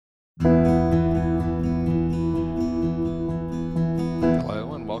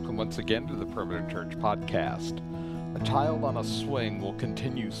once again to the Perimeter Church podcast. A child on a swing will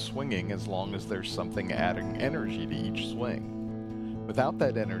continue swinging as long as there's something adding energy to each swing. Without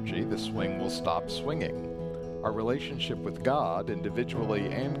that energy, the swing will stop swinging. Our relationship with God, individually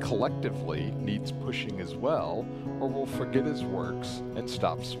and collectively, needs pushing as well, or we'll forget His works and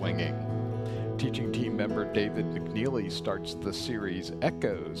stop swinging. Teaching team member David McNeely starts the series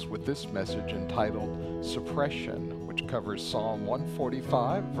Echoes with this message entitled Suppression, which covers Psalm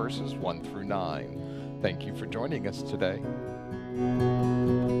 145, verses 1 through 9. Thank you for joining us today.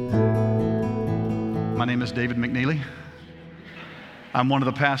 My name is David McNeely. I'm one of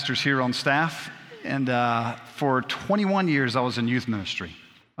the pastors here on staff, and for 21 years I was in youth ministry.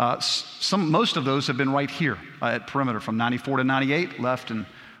 Most of those have been right here at Perimeter from 94 to 98, left and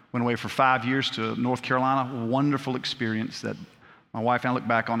went away for 5 years to North Carolina. Wonderful experience that my wife and I look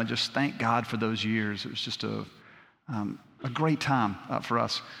back on and just thank God for those years. It was just a great time for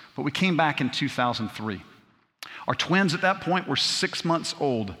us. But we came back in 2003. Our twins at that point were 6 months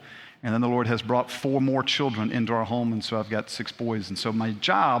old. And then the Lord has brought 4 more children into our home. And so I've got 6 boys. And so my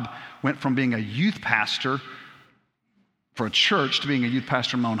job went from being a youth pastor for a church to being a youth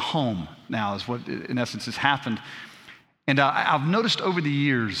pastor in my own home now is what in essence has happened. And I've noticed over the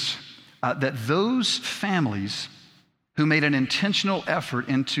years that those families who made an intentional effort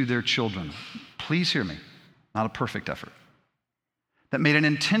into their children, please hear me, not a perfect effort, that made an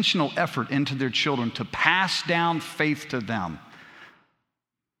intentional effort into their children to pass down faith to them,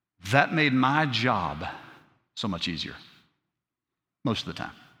 that made my job so much easier, most of the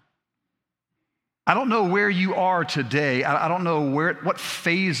time. I don't know where you are today. I don't know what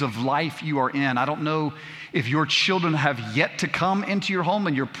phase of life you are in. I don't know if your children have yet to come into your home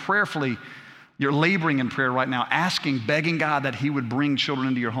and you're laboring in prayer right now, begging God that He would bring children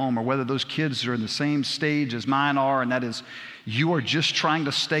into your home, or whether those kids are in the same stage as mine are, and that is you are just trying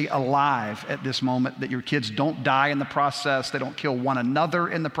to stay alive at this moment, that your kids don't die in the process, they don't kill one another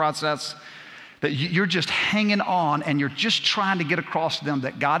in the process, that you're just hanging on and you're just trying to get across to them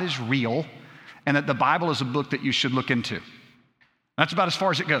that God is real and that the Bible is a book that you should look into. That's about as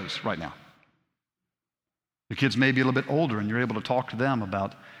far as it goes right now. The kids may be a little bit older and you're able to talk to them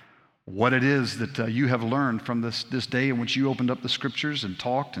about what it is that you have learned from this day in which you opened up the scriptures and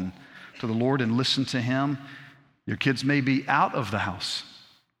talked and to the Lord and listened to Him. Your kids may be out of the house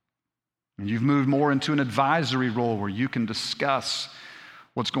and you've moved more into an advisory role where you can discuss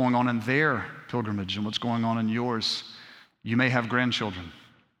what's going on in their pilgrimage and what's going on in yours. You may have grandchildren.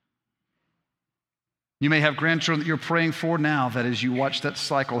 You may have grandchildren that you're praying for now, that as you watch that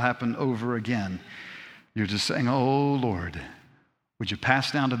cycle happen over again, you're just saying, oh Lord, would you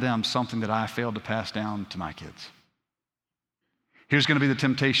pass down to them something that I failed to pass down to my kids? Here's going to be the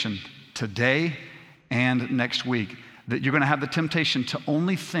temptation today and next week, that you're going to have the temptation to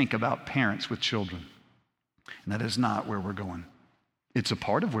only think about parents with children. And that is not where we're going. It's a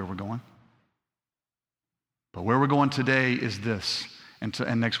part of where we're going. But where we're going today is this,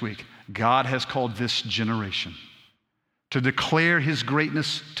 and next week. God has called this generation to declare His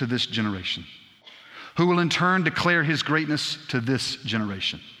greatness to this generation, who will in turn declare His greatness to this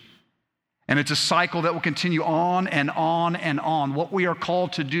generation. And it's a cycle that will continue on and on and on. What we are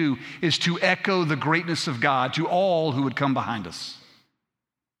called to do is to echo the greatness of God to all who would come behind us.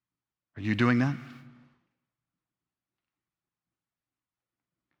 Are you doing that?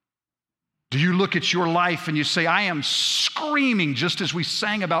 Do you look at your life and you say, I am screaming, just as we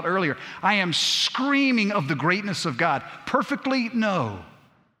sang about earlier, I am screaming of the greatness of God. Perfectly? No.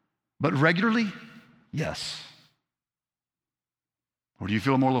 But regularly? Yes. Or do you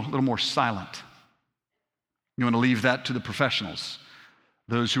feel a little more silent? You want to leave that to the professionals,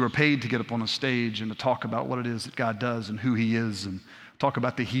 those who are paid to get up on a stage and to talk about what it is that God does and who He is, and talk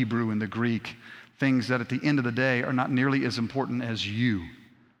about the Hebrew and the Greek, things that at the end of the day are not nearly as important as you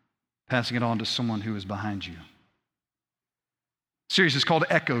passing it on to someone who is behind you. The series is called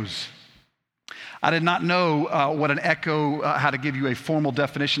Echoes. I did not know what an echo, how to give you a formal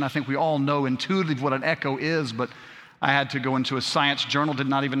definition. I think we all know intuitively what an echo is, but I had to go into a science journal, did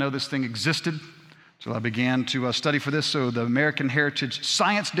not even know this thing existed. So I began to study for this. So the American Heritage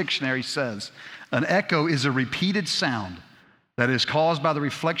Science Dictionary says, an echo is a repeated sound that is caused by the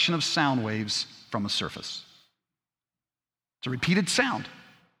reflection of sound waves from a surface. It's a repeated sound.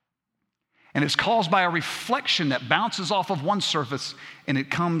 And it's caused by a reflection that bounces off of one surface and it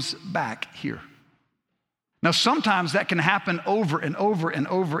comes back here. Now, sometimes that can happen over and over and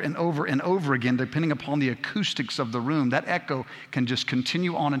over and over and over again, depending upon the acoustics of the room. That echo can just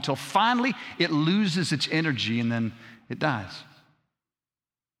continue on until finally it loses its energy and then it dies.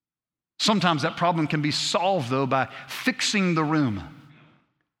 Sometimes that problem can be solved, though, by fixing the room.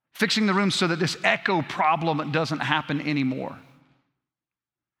 Fixing the room so that this echo problem doesn't happen anymore.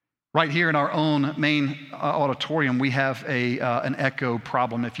 Right here in our own main auditorium, we have an echo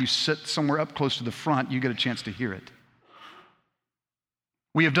problem. If you sit somewhere up close to the front, you get a chance to hear it.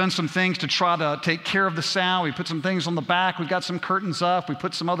 We have done some things to try to take care of the sound. We put some things on the back. We've got some curtains up. We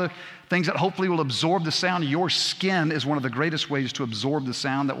put some other things that hopefully will absorb the sound. Your skin is one of the greatest ways to absorb the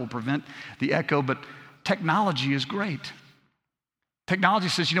sound that will prevent the echo, but technology is great. Technology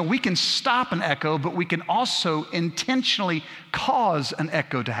says, we can stop an echo, but we can also intentionally cause an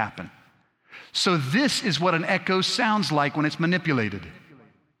echo to happen. So this is what an echo sounds like when it's manipulated.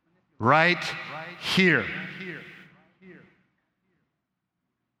 Right here.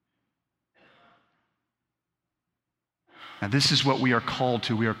 Now this is what we are called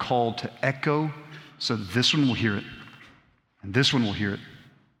to. We are called to echo so that this one will hear it, and this one will hear it,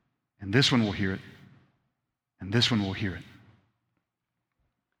 and this one will hear it, and this one will hear it.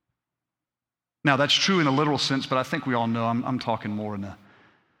 Now, that's true in a literal sense, but I think we all know I'm talking more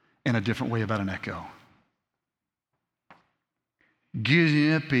in a different way about an echo.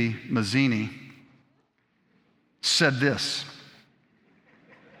 Giuseppe Mazzini said this: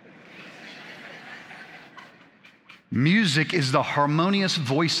 music is the harmonious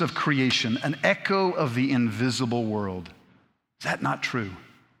voice of creation, an echo of the invisible world. Is that not true?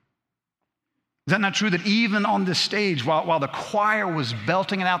 Is that not true that even on this stage, while the choir was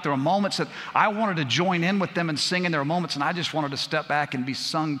belting it out, there were moments that I wanted to join in with them and sing, and there were moments and I just wanted to step back and be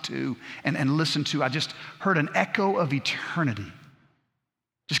sung to and listen to. I just heard an echo of eternity.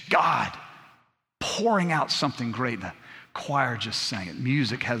 Just God pouring out something great. The choir just sang it.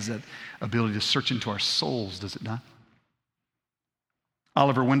 Music has that ability to search into our souls, does it not?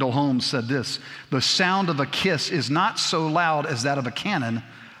 Oliver Wendell Holmes said this: the sound of a kiss is not so loud as that of a cannon,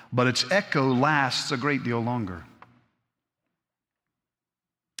 but its echo lasts a great deal longer.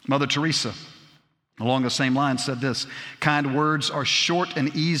 Mother Teresa, along the same line, said this: kind words are short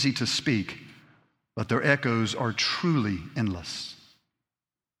and easy to speak, but their echoes are truly endless.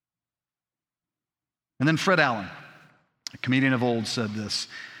 And then Fred Allen, a comedian of old, said this: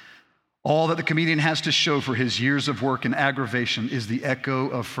 all that the comedian has to show for his years of work and aggravation is the echo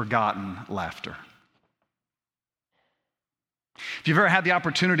of forgotten laughter. If you've ever had the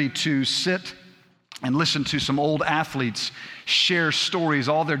opportunity to sit and listen to some old athletes share stories,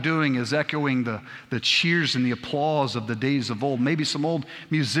 all they're doing is echoing the cheers and the applause of the days of old. Maybe some old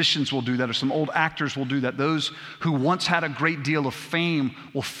musicians will do that, or some old actors will do that. Those who once had a great deal of fame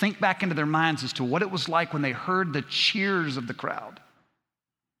will think back into their minds as to what it was like when they heard the cheers of the crowd.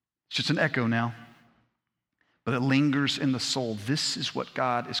 It's just an echo now, but it lingers in the soul. This is what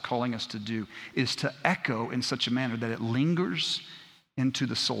God is calling us to do, is to echo in such a manner that it lingers into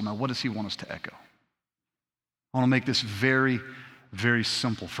the soul. Now, what does he want us to echo? I want to make this very, very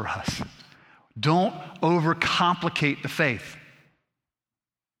simple for us. Don't overcomplicate the faith.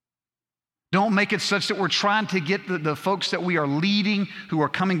 Don't make it such that we're trying to get the folks that we are leading, who are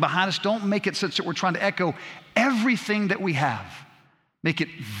coming behind us, don't make it such that we're trying to echo everything that we have. Make it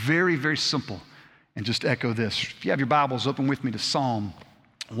very, very simple. And just echo this. If you have your Bibles, open with me to Psalm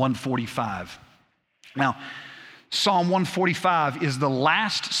 145. Now, Psalm 145 is the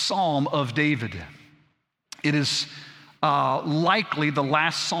last psalm of David. It is likely the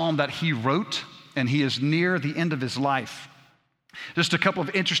last psalm that he wrote, and he is near the end of his life. Just a couple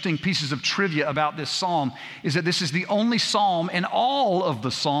of interesting pieces of trivia about this psalm is that this is the only psalm in all of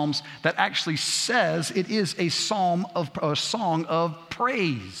the psalms that actually says it is a song of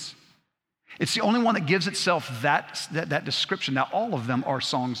praise. It's the only one that gives itself that description. Now, all of them are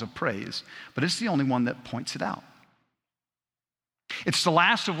songs of praise, but it's the only one that points it out. It's the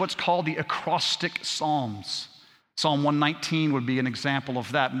last of what's called the acrostic psalms. Psalm 119 would be an example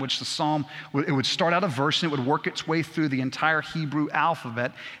of that, in which the psalm, it would start out a verse and it would work its way through the entire Hebrew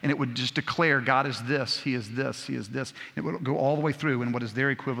alphabet, and it would just declare God is this, he is this, he is this. It would go all the way through in what is their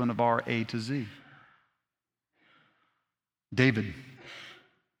equivalent of our A to Z. David,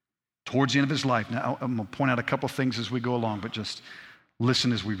 towards the end of his life, now I'm going to point out a couple things as we go along, but just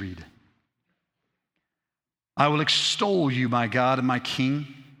listen as we read. I will extol you, my God and my King,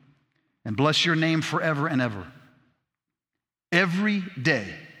 and bless your name forever and ever. Every day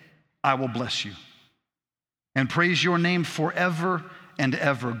I will bless you and praise your name forever and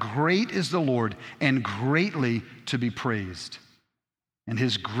ever. Great is the Lord and greatly to be praised, and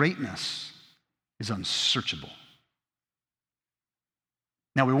his greatness is unsearchable.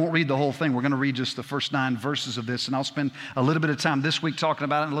 Now, we won't read the whole thing. We're going to read just the first 9 verses of this, and I'll spend a little bit of time this week talking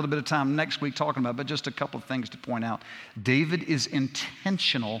about it and a little bit of time next week talking about it, but just a couple of things to point out. David is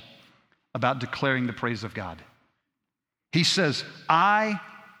intentional about declaring the praise of God. He says, I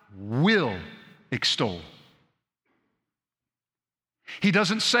will extol. He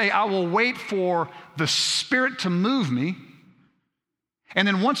doesn't say, I will wait for the Spirit to move me, and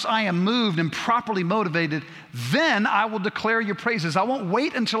then once I am moved and properly motivated, then I will declare your praises. I won't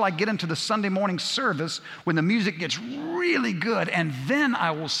wait until I get into the Sunday morning service when the music gets really good, and then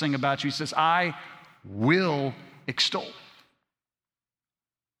I will sing about you. He says, I will extol.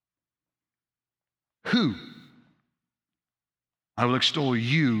 Who? I will extol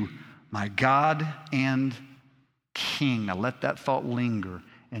you, my God and King. Now let that thought linger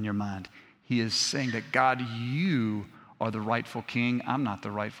in your mind. He is saying that God, you are the rightful king. I'm not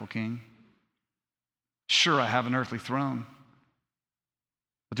the rightful king. Sure, I have an earthly throne,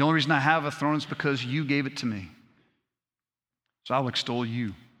 but the only reason I have a throne is because you gave it to me. So I'll extol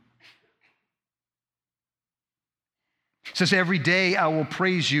you. It says, every day I will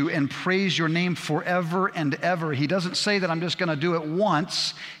praise you and praise your name forever and ever. He doesn't say that I'm just going to do it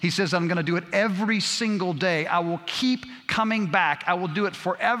once. He says I'm going to do it every single day. I will keep coming back. I will do it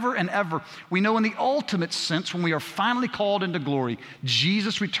forever and ever. We know in the ultimate sense, when we are finally called into glory,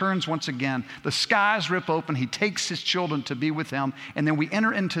 Jesus returns once again. The skies rip open. He takes his children to be with him. And then we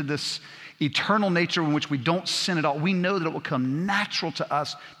enter into this eternal nature in which we don't sin at all. We know that it will come natural to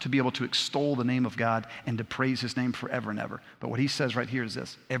us to be able to extol the name of God and to praise his name forever and ever. But what he says right here is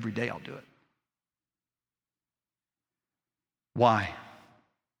this: every day I'll do it. Why?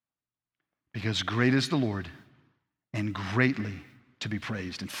 Because great is the Lord and greatly to be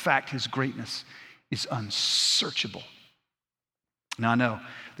praised. In fact, his greatness is unsearchable. Now, I know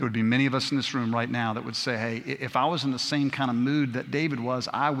there would be many of us in this room right now that would say, hey, if I was in the same kind of mood that David was,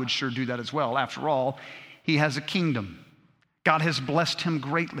 I would sure do that as well. After all, he has a kingdom. God has blessed him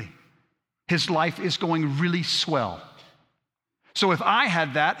greatly. His life is going really swell. So if I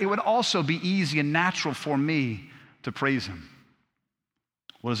had that, it would also be easy and natural for me to praise him.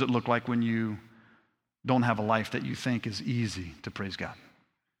 What does it look like when you don't have a life that you think is easy to praise God?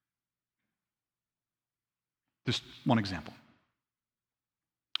 Just one example.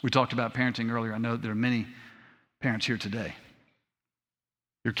 We talked about parenting earlier. I know there are many parents here today.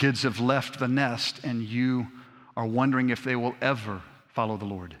 Your kids have left the nest and you are wondering if they will ever follow the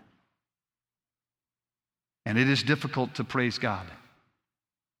Lord. And it is difficult to praise God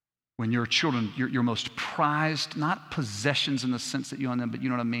when your children, your most prized, not possessions in the sense that you own them, but you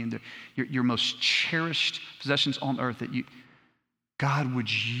know what I mean, your most cherished possessions on earth, that you, God,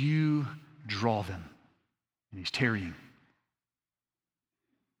 would you draw them? And he's tarrying.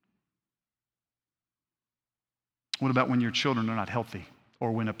 What about when your children are not healthy,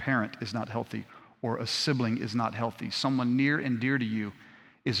 or when a parent is not healthy, or a sibling is not healthy? Someone near and dear to you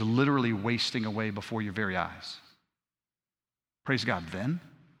is literally wasting away before your very eyes. Praise God then.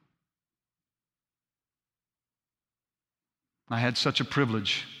 I had such a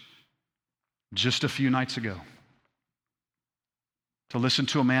privilege just a few nights ago to listen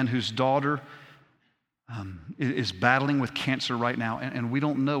to a man whose daughter is battling with cancer right now, and we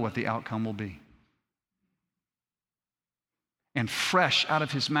don't know what the outcome will be. And fresh out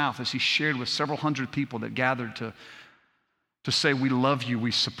of his mouth, as he shared with several hundred people that gathered to say, we love you,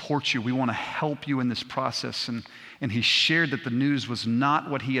 we support you, we want to help you in this process. And he shared that the news was not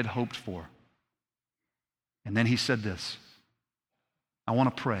what he had hoped for. And then he said this: I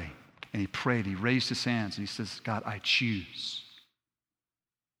want to pray. And he prayed, he raised his hands, and he says, God, I choose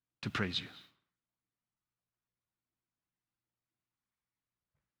to praise you.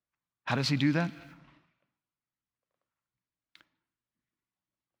 How does he do that?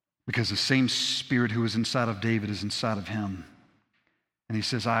 Because the same Spirit who is inside of David is inside of him. And he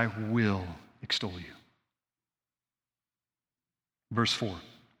says, I will extol you. Verse 4.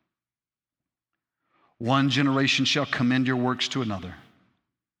 One generation shall commend your works to another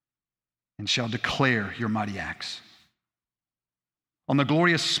and shall declare your mighty acts. On the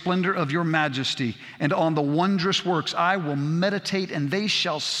glorious splendor of your majesty and on the wondrous works I will meditate, and they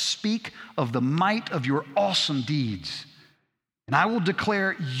shall speak of the might of your awesome deeds. And I will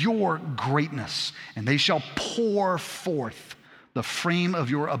declare your greatness, and they shall pour forth the frame of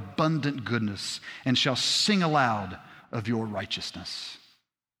your abundant goodness, and shall sing aloud of your righteousness.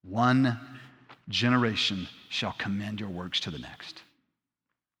 One generation shall commend your works to the next.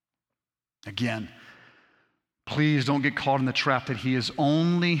 Again, please don't get caught in the trap that he is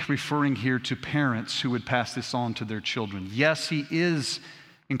only referring here to parents who would pass this on to their children. Yes, he is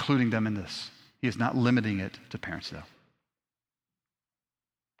including them in this. He is not limiting it to parents, though.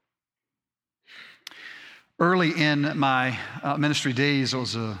 Early in my ministry days, I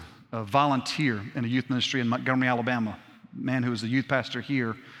was a volunteer in a youth ministry in Montgomery, Alabama, man who was the youth pastor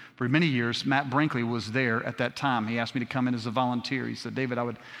here for many years, Matt Brinkley, was there at that time. He asked me to come in as a volunteer. He said, David,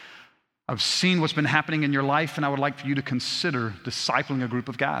 I've seen what's been happening in your life, and I would like for you to consider discipling a group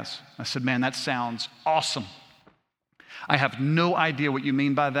of guys. I said, man, that sounds awesome. I have no idea what you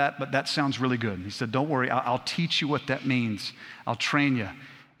mean by that, but that sounds really good. He said, don't worry, I'll teach you what that means. I'll train you.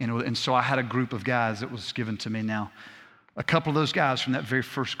 And so I had a group of guys that was given to me now. A couple of those guys from that very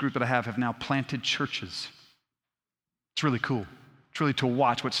first group that I have now planted churches. It's really cool. It's really to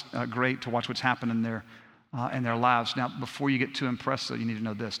watch what's great, to watch what's happened in their lives. Now, before you get too impressed, though, you need to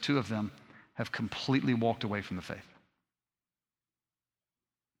know this. 2 of them have completely walked away from the faith.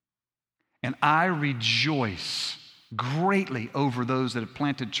 And I rejoice greatly over those that have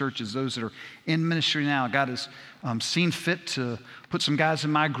planted churches, those that are in ministry now. God has seen fit to put some guys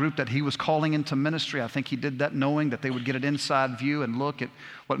in my group that he was calling into ministry. I think he did that knowing that they would get an inside view and look at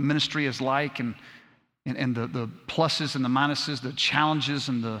what ministry is like and the pluses and the minuses, the challenges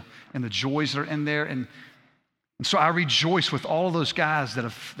and the joys that are in there. And so I rejoice with all of those guys that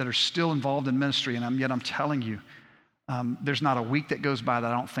are still involved in ministry. And yet I'm telling you, there's not a week that goes by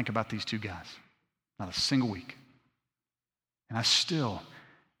that I don't think about these 2 guys. Not a single week. And I still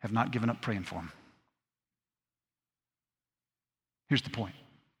have not given up praying for them. Here's the point.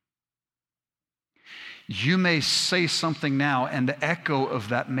 You may say something now, and the echo of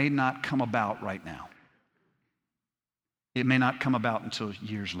that may not come about right now. It may not come about until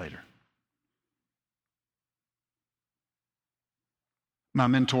years later. My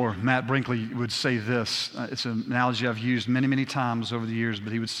mentor, Matt Brinkley, would say this. It's an analogy I've used many, many times over the years,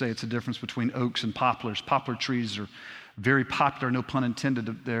 but he would say it's a difference between oaks and poplars. Poplar trees are very popular, no pun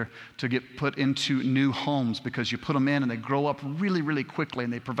intended, there to get put into new homes because you put them in and they grow up really, really quickly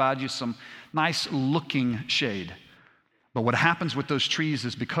and they provide you some nice looking shade. But what happens with those trees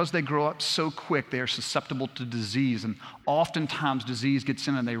is because they grow up so quick, they are susceptible to disease. And oftentimes disease gets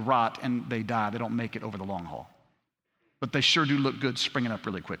in and they rot and they die. They don't make it over the long haul. But they sure do look good springing up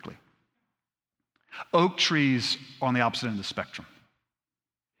really quickly. Oak trees are on the opposite end of the spectrum.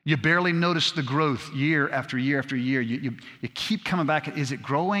 You barely notice the growth year after year after year. You keep coming back. Is it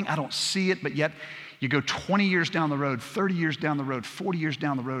growing? I don't see it, but yet you go 20 years down the road, 30 years down the road, 40 years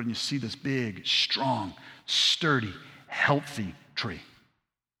down the road, and you see this big, strong, sturdy, healthy tree.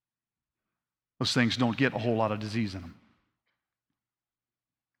 Those things don't get a whole lot of disease in them.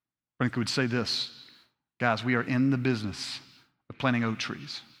 Brinkley would say this, guys, we are in the business of planting oak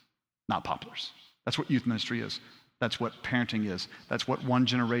trees, not poplars. That's what youth ministry is. That's what parenting is. That's what one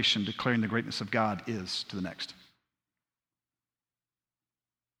generation declaring the greatness of God is to the next.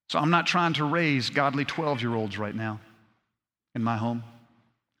 So I'm not trying to raise godly 12-year-olds right now in my home.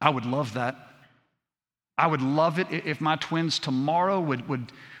 I would love that. I would love it if my twins tomorrow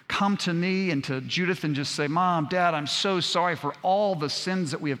would come to me and to Judith and just say, Mom, Dad, I'm so sorry for all the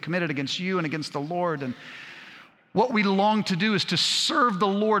sins that we have committed against you and against the Lord. And what we long to do is to serve the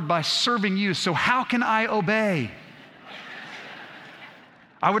Lord by serving you. So how can I obey?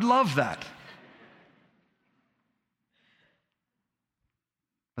 I would love that.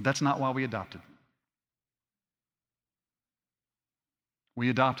 But that's not why we adopted.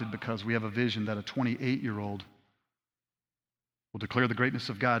 We adopted because we have a vision that a 28-year-old will declare the greatness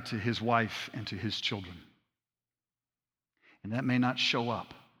of God to his wife and to his children. And that may not show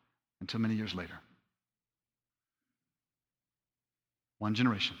up until many years later. One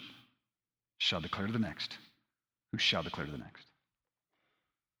generation shall declare to the next, who shall declare to the next.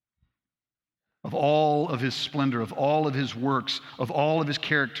 Of all of his splendor, of all of his works, of all of his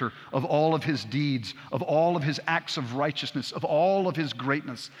character, of all of his deeds, of all of his acts of righteousness, of all of his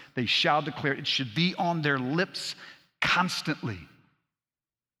greatness, they shall declare. It should be on their lips constantly.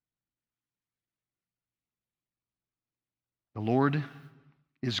 The Lord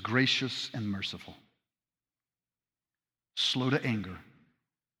is gracious and merciful, slow to anger,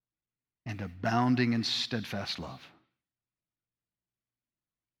 and abounding in steadfast love.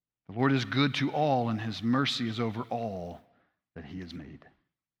 The Lord is good to all, and his mercy is over all that he has made.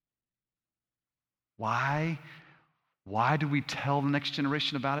 Why? Why do we tell the next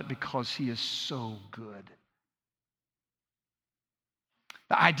generation about it? Because he is so good.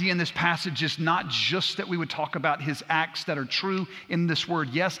 The idea in this passage is not just that we would talk about his acts that are true in this word.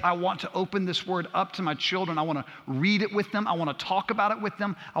 Yes, I want to open this word up to my children. I want to read it with them. I want to talk about it with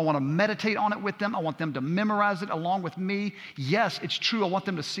them. I want to meditate on it with them. I want them to memorize it along with me. Yes, it's true. I want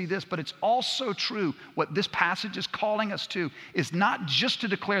them to see this, but it's also true. What this passage is calling us to is not just to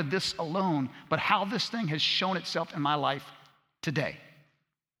declare this alone, but how this thing has shown itself in my life today.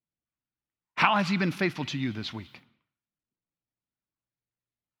 How has he been faithful to you this week?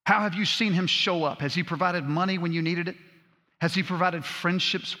 How have you seen him show up? Has he provided money when you needed it? Has he provided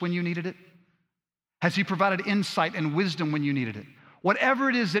friendships when you needed it? Has he provided insight and wisdom when you needed it? Whatever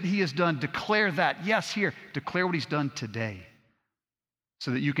it is that he has done, declare that. Yes, here, declare what he's done today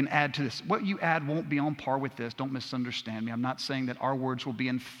so that you can add to this. What you add won't be on par with this. Don't misunderstand me. I'm not saying that our words will be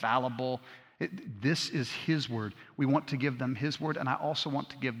infallible. This is his word. We want to give them his word, and I also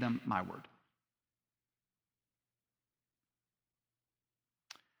want to give them my word.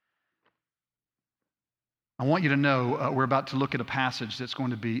 I want you to know we're about to look at a passage that's going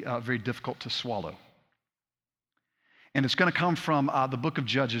to be very difficult to swallow. And it's going to come from the book of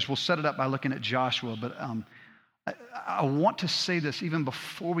Judges. We'll set it up by looking at Joshua, but I want to say this even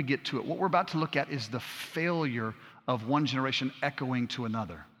before we get to it. What we're about to look at is the failure of one generation echoing to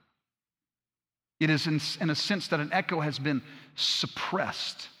another. It is in a sense that an echo has been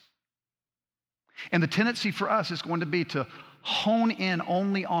suppressed. And the tendency for us is going to be to hone in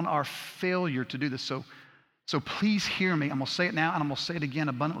only on our failure to do this. So please hear me. I'm going to say it now, and I'm going to say it again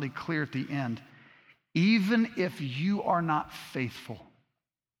abundantly clear at the end. Even if you are not faithful,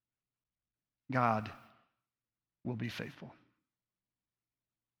 God will be faithful.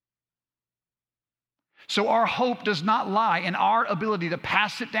 So our hope does not lie in our ability to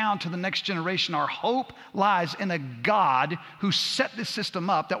pass it down to the next generation. Our hope lies in a God who set this system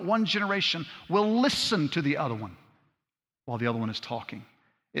up that one generation will listen to the other one while the other one is talking.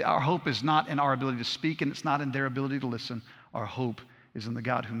 Our hope is not in our ability to speak, and it's not in their ability to listen. Our hope is in the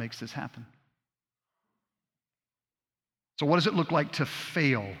God who makes this happen. So what does it look like to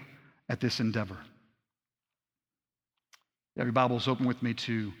fail at this endeavor? You have your Bibles open with me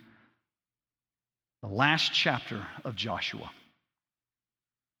to the last chapter of Joshua.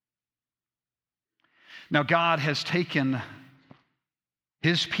 Now, God has taken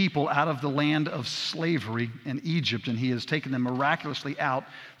his people out of the land of slavery in Egypt, and he has taken them miraculously out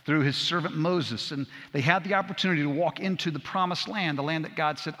through his servant Moses. And they had the opportunity to walk into the promised land, the land that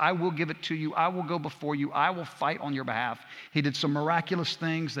God said, I will give it to you, I will go before you, I will fight on your behalf. He did some miraculous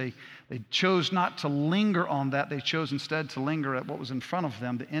things. They chose not to linger on that. They chose instead to linger at what was in front of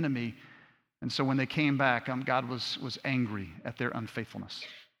them, the enemy. And so when they came back, God was angry at their unfaithfulness.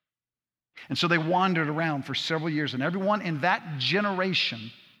 And so they wandered around for several years, and everyone in that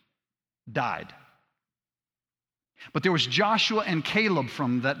generation died. But there was Joshua and Caleb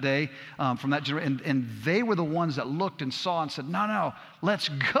from that day, from that generation, and they were the ones that looked and saw and said, no, let's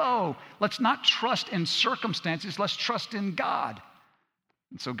go. Let's not trust in circumstances, let's trust in God.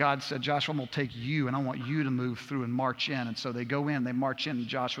 And so God said, Joshua, I'm going to take you, and I want you to move through and march in. And so they go in, they march in, and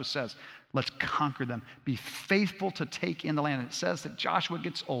Joshua says, let's conquer them. Be faithful to take in the land. And it says that Joshua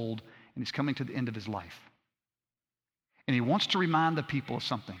gets old, and he's coming to the end of his life. And he wants to remind the people of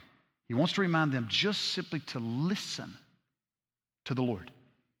something. He wants to remind them just simply to listen to the Lord.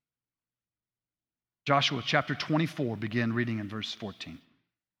 Joshua chapter 24, begin reading in verse 14.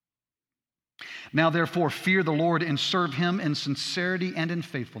 Now therefore fear the Lord and serve him in sincerity and in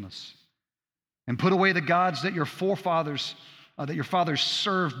faithfulness. And put away the gods that your fathers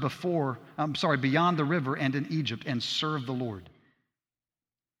served beyond the river and in Egypt, and serve the Lord.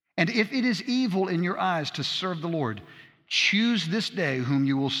 And if it is evil in your eyes to serve the Lord, choose this day whom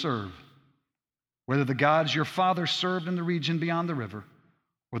you will serve, whether the gods your fathers served in the region beyond the river,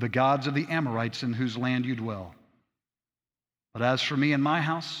 or the gods of the Amorites in whose land you dwell. But as for me and my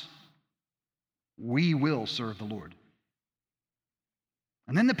house, we will serve the Lord.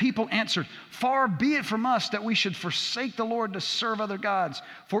 And then the people answered, far be it from us that we should forsake the Lord to serve other gods.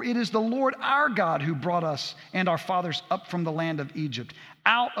 For it is the Lord our God who brought us and our fathers up from the land of Egypt,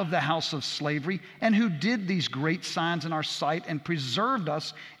 out of the house of slavery, and who did these great signs in our sight and preserved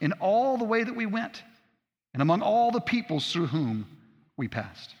us in all the way that we went, and among all the peoples through whom we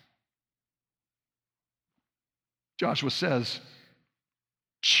passed. Joshua says,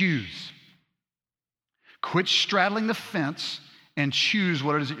 choose. Quit straddling the fence and choose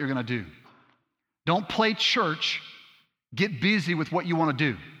what it is that you're going to do. Don't play church. Get busy with what you want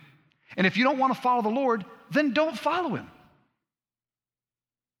to do. And if you don't want to follow the Lord, then don't follow him.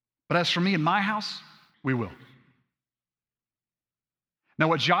 But as for me and my house, we will. Now,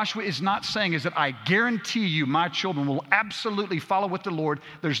 what Joshua is not saying is that I guarantee you my children will absolutely follow with the Lord.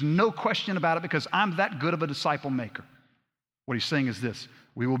 There's no question about it because I'm that good of a disciple maker. What he's saying is this: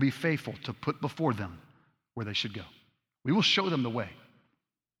 we will be faithful to put before them where they should go. We will show them the way.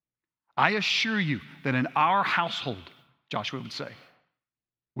 I assure you that in our household, Joshua would say,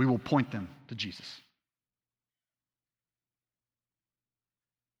 we will point them to Jesus.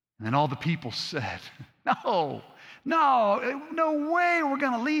 And then all the people said, no way we're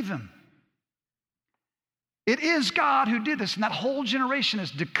going to leave him. It is God who did this. And that whole generation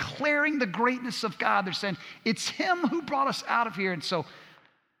is declaring the greatness of God. They're saying, it's him who brought us out of here. And so,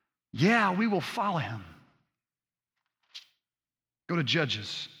 yeah, we will follow him. Go to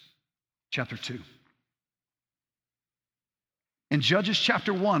Judges chapter 2. In Judges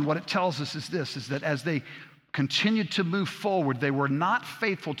chapter 1, what it tells us is this, is that as they continued to move forward, they were not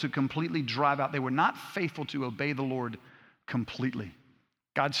faithful to completely drive out. They were not faithful to obey the Lord completely.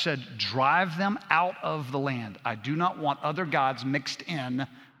 God said, drive them out of the land. I do not want other gods mixed in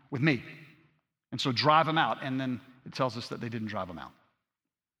with me. And so drive them out. And then it tells us that they didn't drive them out.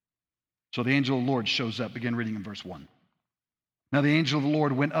 So the angel of the Lord shows up. Begin reading in verse 1. Now the angel of the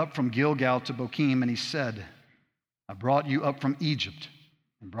Lord went up from Gilgal to Bochim, and he said, I brought you up from Egypt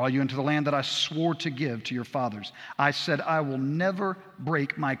and brought you into the land that I swore to give to your fathers. I said, I will never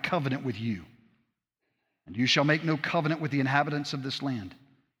break my covenant with you, and you shall make no covenant with the inhabitants of this land.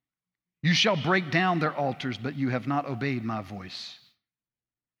 You shall break down their altars, but you have not obeyed my voice.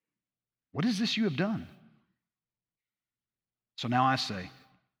 What is this you have done? So now I say,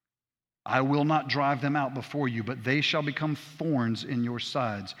 I will not drive them out before you, but they shall become thorns in your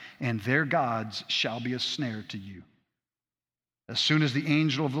sides, and their gods shall be a snare to you. As soon as the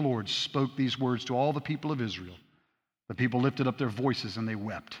angel of the Lord spoke these words to all the people of Israel, the people lifted up their voices and they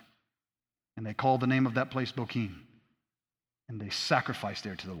wept. And they called the name of that place Bochim, and they sacrificed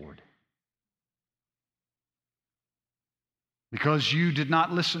there to the Lord. Because you did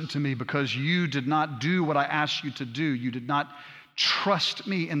not listen to me, because you did not do what I asked you to do, you did not trust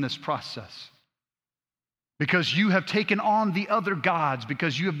me in this process. Because you have taken on the other gods,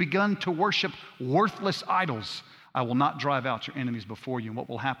 because you have begun to worship worthless idols, I will not drive out your enemies before you. And what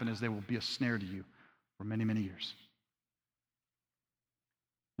will happen is they will be a snare to you for many, many years.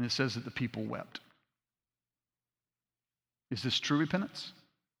 And it says that the people wept. Is this true repentance?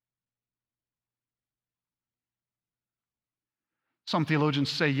 Some theologians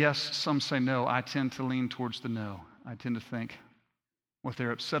say yes, some say no. I tend to lean towards the no. I tend to think what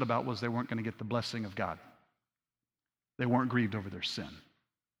they're upset about was they weren't going to get the blessing of God. They weren't grieved over their sin.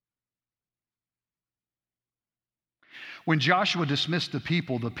 When Joshua dismissed the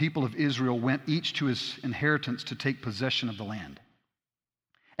people of Israel went each to his inheritance to take possession of the land.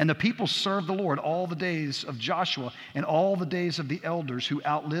 And the people served the Lord all the days of Joshua and all the days of the elders who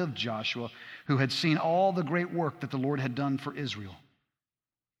outlived Joshua, who had seen all the great work that the Lord had done for Israel.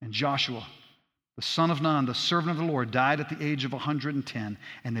 And Joshua, the son of Nun, the servant of the Lord, died at the age of 110,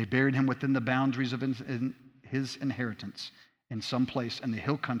 and they buried him within the boundaries of his inheritance in some place in the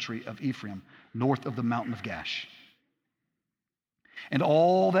hill country of Ephraim, north of the mountain of Gash. And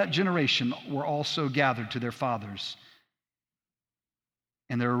all that generation were also gathered to their fathers.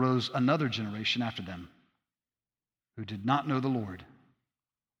 And there arose another generation after them who did not know the Lord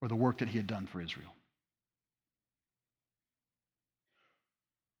or the work that he had done for Israel.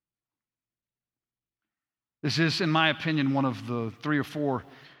 This is, in my opinion, one of the 3 or 4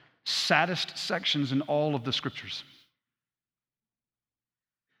 saddest sections in all of the scriptures.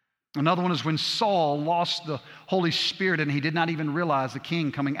 Another one is when Saul lost the Holy Spirit and he did not even realize, the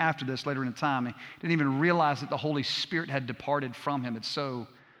king coming after this later in time, he didn't even realize that the Holy Spirit had departed from him. It's so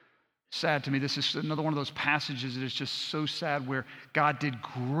sad to me. This is another one of those passages that is just so sad, where God did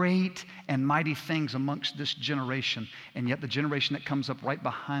great and mighty things amongst this generation, and yet the generation that comes up right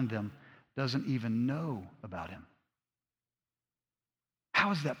behind them doesn't even know about him.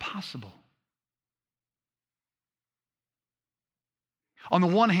 How is that possible? On the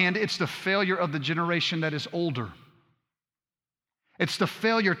one hand, it's the failure of the generation that is older. It's the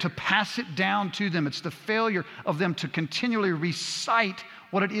failure to pass it down to them. It's the failure of them to continually recite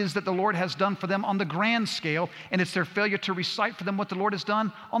what it is that the Lord has done for them on the grand scale, and it's their failure to recite for them what the Lord has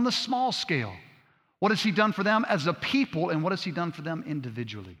done on the small scale. What has he done for them as a people, and what has he done for them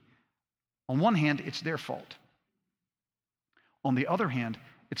individually? On one hand, it's their fault. On the other hand,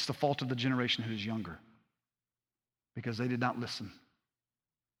 it's the fault of the generation who is younger, because they did not listen.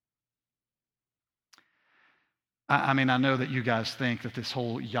 I mean, I know that you guys think that this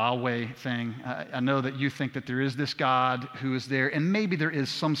whole Yahweh thing, I know that you think that there is this God who is there, and maybe there is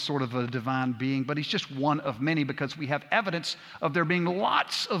some sort of a divine being, but he's just one of many, because we have evidence of there being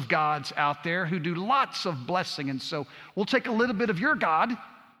lots of gods out there who do lots of blessing. And so we'll take a little bit of your God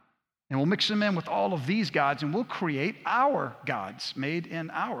and we'll mix them in with all of these gods, and we'll create our gods made in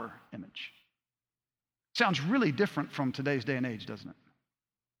our image. Sounds really different from today's day and age, doesn't it?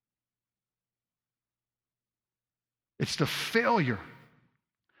 It's the failure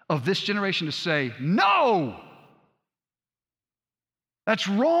of this generation to say, no, that's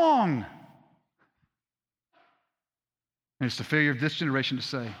wrong. And it's the failure of this generation to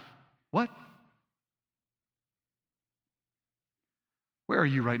say, what? Where are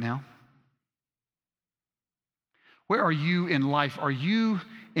you right now? Where are you in life? Are you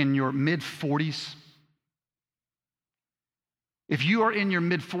in your mid-40s? If you are in your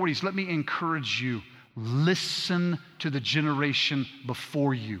mid-40s, let me encourage you, listen to the generation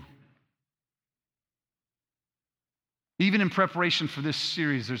before you. Even in preparation for this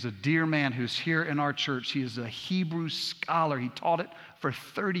series, there's a dear man who's here in our church. He is a Hebrew scholar. He taught it for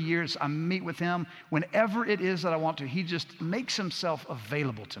 30 years. I meet with him whenever it is that I want to. He just makes himself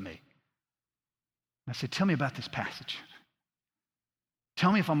available to me. I say, tell me about this passage.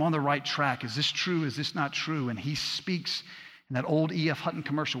 Tell me if I'm on the right track. Is this true? Is this not true? And he speaks in that old E.F. Hutton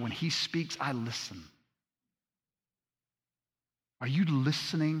commercial. When he speaks, I listen. Are you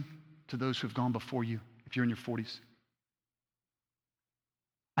listening to those who have gone before you if you're in your 40s?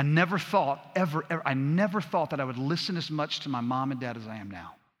 I never thought that I would listen as much to my mom and dad as I am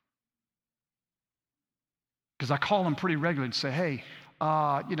now. Because I call them pretty regularly and say, hey,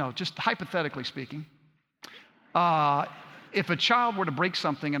 just hypothetically speaking, if a child were to break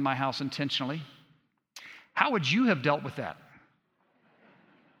something in my house intentionally, how would you have dealt with that?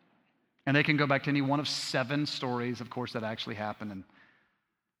 And they can go back to any one of 7 stories, of course, that actually happened. And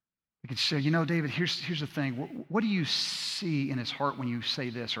they can say, David, here's the thing. What do you see in his heart when you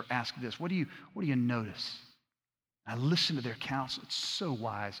say this or ask this? What do you notice? I listen to their counsel. It's so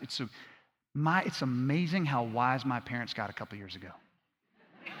wise. It's amazing how wise my parents got a couple years ago.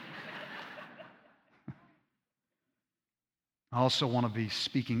 I also want to be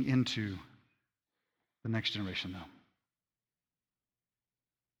speaking into the next generation, though.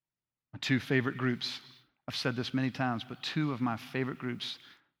 My 2 favorite groups, I've said this many times, but 2 of my favorite groups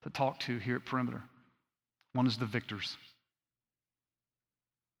to talk to here at Perimeter. One is the victors.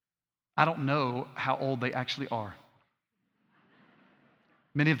 I don't know how old they actually are.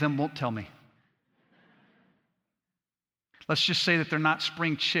 Many of them won't tell me. Let's just say that they're not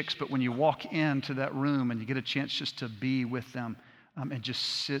spring chicks, but when you walk into that room and you get a chance just to be with them and just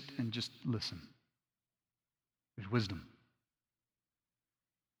sit and just listen, there's wisdom.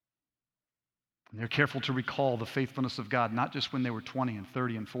 And they're careful to recall the faithfulness of God, not just when they were 20 and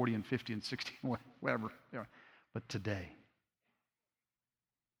 30 and 40 and 50 and 60, whatever, but today.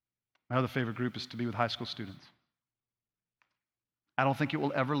 My other favorite group is to be with high school students. I don't think it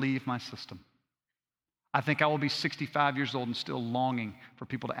will ever leave my system. I think I will be 65 years old and still longing for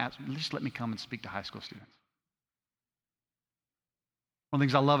people to ask, just let me come and speak to high school students. One of the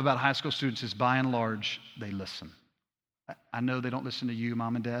things I love about high school students is, by and large, they listen. I know they don't listen to you,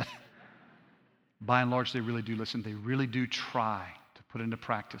 mom and dad. By and large, they really do listen. They really do try to put into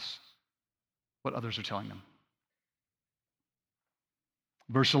practice what others are telling them.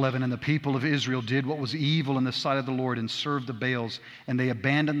 Verse 11, and the people of Israel did what was evil in the sight of the Lord and served the Baals, and they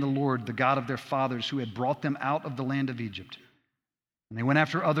abandoned the Lord, the God of their fathers, who had brought them out of the land of Egypt. And they went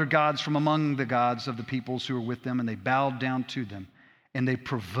after other gods from among the gods of the peoples who were with them, and they bowed down to them. And they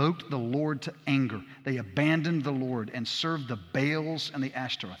provoked the Lord to anger. They abandoned the Lord and served the Baals and the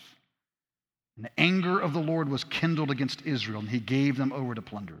Ashtoreth. And the anger of the Lord was kindled against Israel, and he gave them over to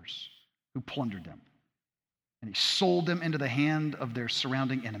plunderers, who plundered them. And he sold them into the hand of their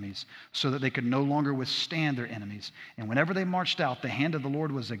surrounding enemies, so that they could no longer withstand their enemies. And whenever they marched out, the hand of the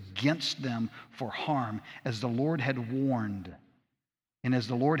Lord was against them for harm, as the Lord had warned, and as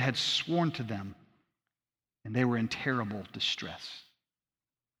the Lord had sworn to them, and they were in terrible distress.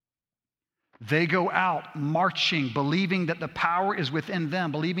 They go out marching, believing that the power is within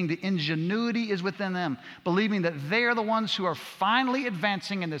them, believing the ingenuity is within them, believing that they are the ones who are finally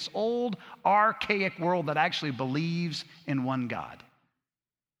advancing in this old, archaic world that actually believes in one God.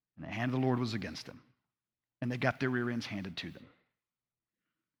 And the hand of the Lord was against them, and they got their rear ends handed to them.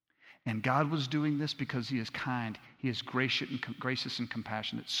 And God was doing this because he is kind, he is gracious and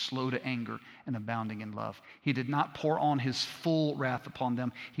compassionate, slow to anger and abounding in love. He did not pour on his full wrath upon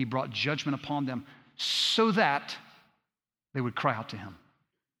them. He brought judgment upon them so that they would cry out to him.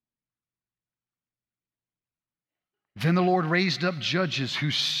 Then the Lord raised up judges who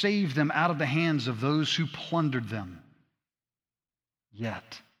saved them out of the hands of those who plundered them.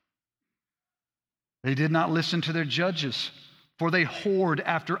 Yet they did not listen to their judges, for they whored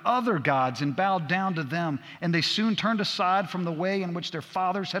after other gods and bowed down to them, and they soon turned aside from the way in which their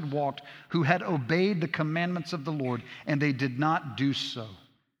fathers had walked, who had obeyed the commandments of the Lord, and they did not do so.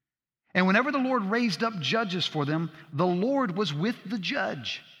 And whenever the Lord raised up judges for them, the Lord was with the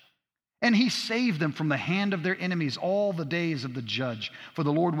judge, and he saved them from the hand of their enemies all the days of the judge. For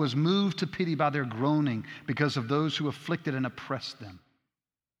the Lord was moved to pity by their groaning because of those who afflicted and oppressed them.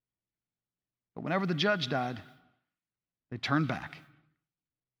 But whenever the judge died, they turned back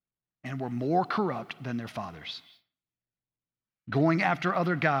and were more corrupt than their fathers. going after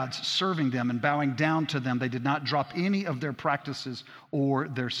other gods, serving them and bowing down to them. They did not drop any of their practices or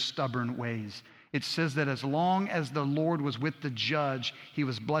their stubborn ways. It says that as long as the Lord was with the judge, he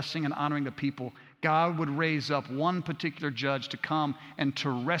was blessing and honoring the people. God would raise up one particular judge to come and to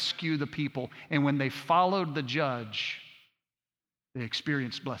rescue the people. And when they followed the judge, they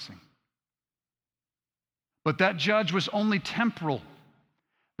experienced blessing. But that judge was only temporal.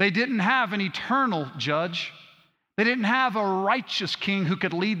 They didn't have an eternal judge. They didn't have a righteous king who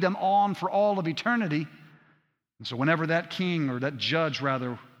could lead them on for all of eternity. And so whenever that king, or that judge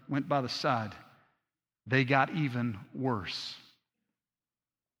rather, went by the side, they got even worse.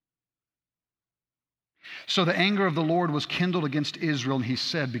 So the anger of the Lord was kindled against Israel, and he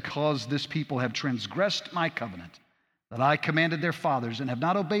said, because this people have transgressed my covenant that I commanded their fathers and have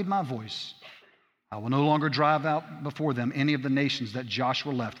not obeyed my voice, I will no longer drive out before them any of the nations that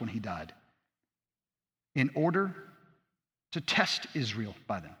Joshua left when he died, in order to test Israel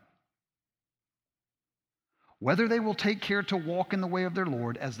by them, whether they will take care to walk in the way of their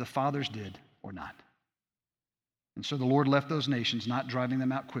Lord as the fathers did or not. And so the Lord left those nations, not driving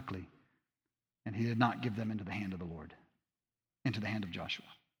them out quickly, and he did not give them into the hand of the Lord, into the hand of Joshua.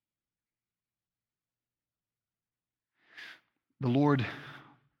 The Lord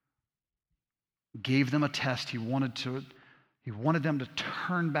gave them a test. He wanted them to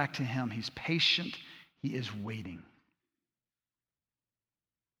turn back to him. He's patient. He is waiting.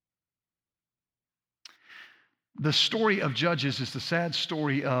 The story of Judges is the sad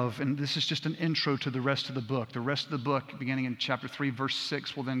story of, and this is just an intro to the rest of the book. The rest of the book, beginning in chapter 3, verse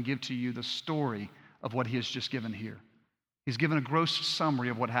 6, will then give to you the story of what he has just given here. He's given a gross summary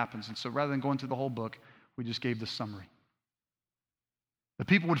of what happens. And so rather than going through the whole book, we just gave the summary. The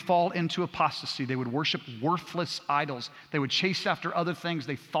people would fall into apostasy. They would worship worthless idols. They would chase after other things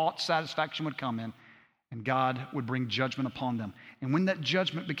they thought satisfaction would come in. And God would bring judgment upon them. And when that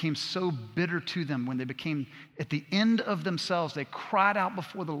judgment became so bitter to them, when they became at the end of themselves, they cried out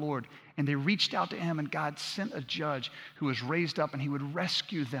before the Lord and they reached out to him, and God sent a judge who was raised up and he would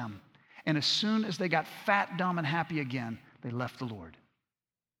rescue them. And as soon as they got fat, dumb, and happy again, they left the Lord.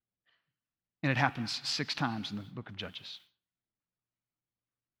 And it happens 6 times in the book of Judges.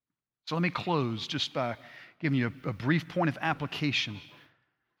 So let me close just by giving you a brief point of application.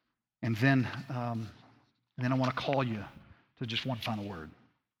 And then I want to call you to just one final word.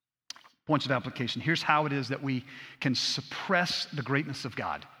 Points of application. Here's how it is that we can suppress the greatness of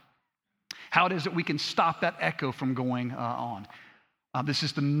God. How it is that we can stop that echo from going on. This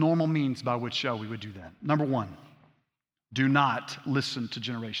is the normal means by which we would do that. Number 1, do not listen to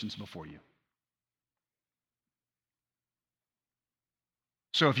generations before you.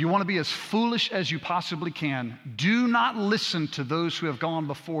 So if you want to be as foolish as you possibly can, do not listen to those who have gone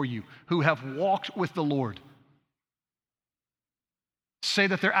before you, who have walked with the Lord. Say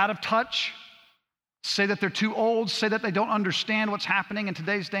that they're out of touch, say that they're too old, say that they don't understand what's happening in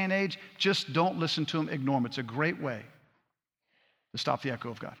today's day and age. Just don't listen to them, ignore them. It's a great way to stop the echo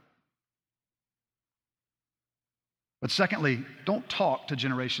of God. But secondly, don't talk to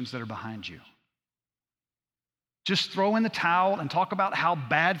generations that are behind you. Just throw in the towel and talk about how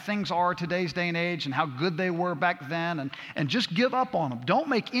bad things are today's day and age and how good they were back then, and just give up on them. Don't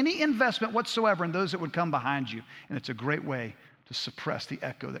make any investment whatsoever in those that would come behind you. And it's a great way to suppress the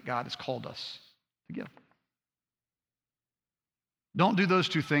echo that God has called us to give. Don't do those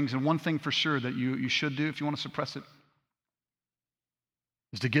 2 things. And one thing for sure that you should do if you want to suppress it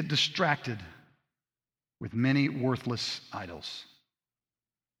is to get distracted with many worthless idols.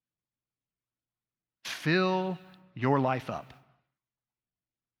 Fill your life up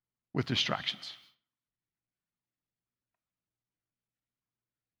with distractions.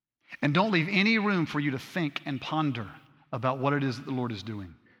 And don't leave any room for you to think and ponder about what it is that the Lord is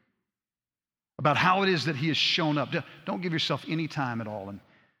doing, about how it is that he has shown up. Don't give yourself any time at all, and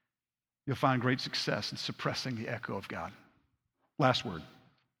you'll find great success in suppressing the echo of God. Last word.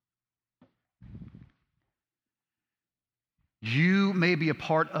 You may be a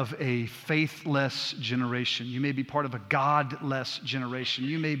part of a faithless generation. You may be part of a godless generation.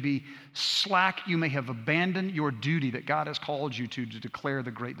 You may be slack. You may have abandoned your duty that God has called you to declare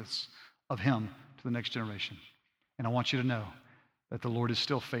the greatness of him to the next generation. And I want you to know that the Lord is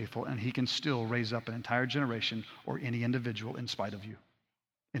still faithful, and he can still raise up an entire generation or any individual in spite of you,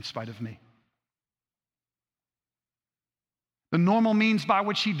 in spite of me. The normal means by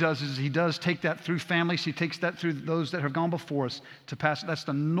which he does is he does take that through families. He takes that through those that have gone before us to pass. That's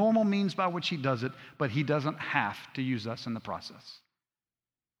the normal means by which he does it, but he doesn't have to use us in the process.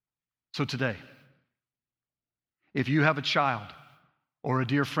 So today, if you have a child or a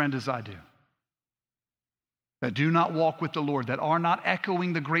dear friend as I do, that do not walk with the Lord, that are not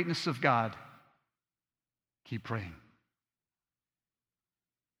echoing the greatness of God, keep praying.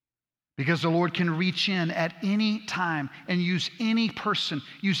 Because the Lord can reach in at any time and use any person,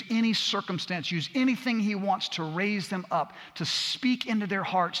 use any circumstance, use anything He wants to raise them up, to speak into their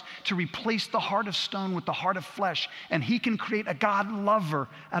hearts, to replace the heart of stone with the heart of flesh. And He can create a God lover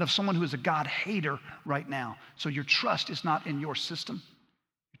out of someone who is a God hater right now. So your trust is not in your system.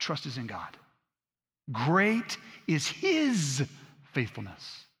 Your trust is in God. Great is His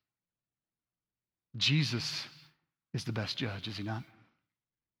faithfulness. Jesus is the best judge, is He not?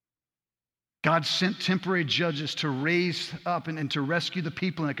 God sent temporary judges to raise up and to rescue the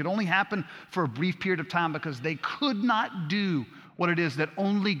people, and it could only happen for a brief period of time because they could not do what it is that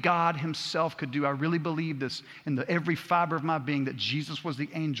only God Himself could do. I really believe this in every fiber of my being, that Jesus was the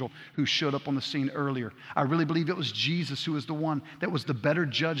angel who showed up on the scene earlier. I really believe it was Jesus who was the one that was the better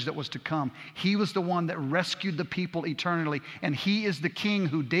judge that was to come. He was the one that rescued the people eternally, and He is the King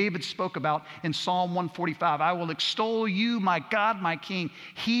who David spoke about in Psalm 145. I will extol you, my God, my King.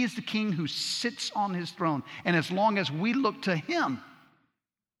 He is the King who sits on His throne, and as long as we look to Him,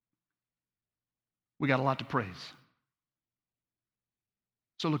 we got a lot to praise.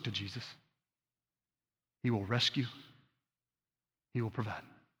 So look to Jesus. He will rescue. He will provide.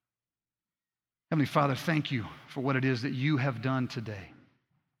 Heavenly Father, thank you for what it is that you have done today.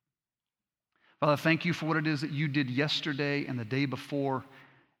 Father, thank you for what it is that you did yesterday and the day before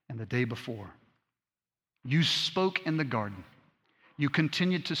and the day before. You spoke in the garden. You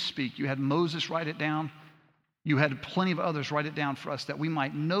continued to speak. You had Moses write it down. You had plenty of others write it down for us that we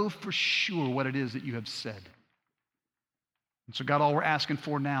might know for sure what it is that you have said. And so, God, all we're asking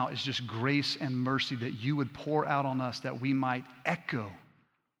for now is just grace and mercy that you would pour out on us, that we might echo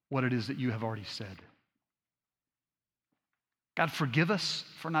what it is that you have already said. God, forgive us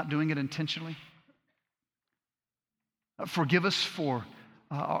for not doing it intentionally. Forgive us for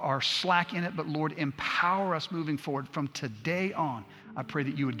our slack in it, but Lord, empower us moving forward. From today on, I pray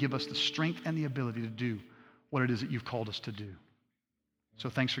that you would give us the strength and the ability to do what it is that you've called us to do. So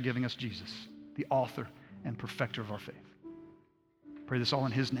thanks for giving us Jesus, the author and perfecter of our faith. Pray this all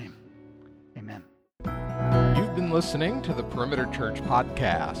in His name. Amen. You've been listening to the Perimeter Church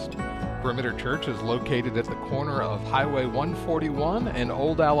podcast. Perimeter Church is located at the corner of Highway 141 and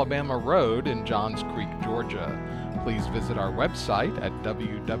Old Alabama Road in Johns Creek, Georgia. Please visit our website at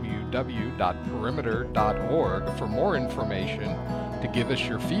www.perimeter.org for more information, to give us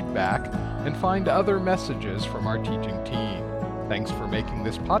your feedback, and find other messages from our teaching team. Thanks for making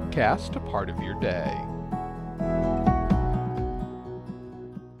this podcast a part of your day.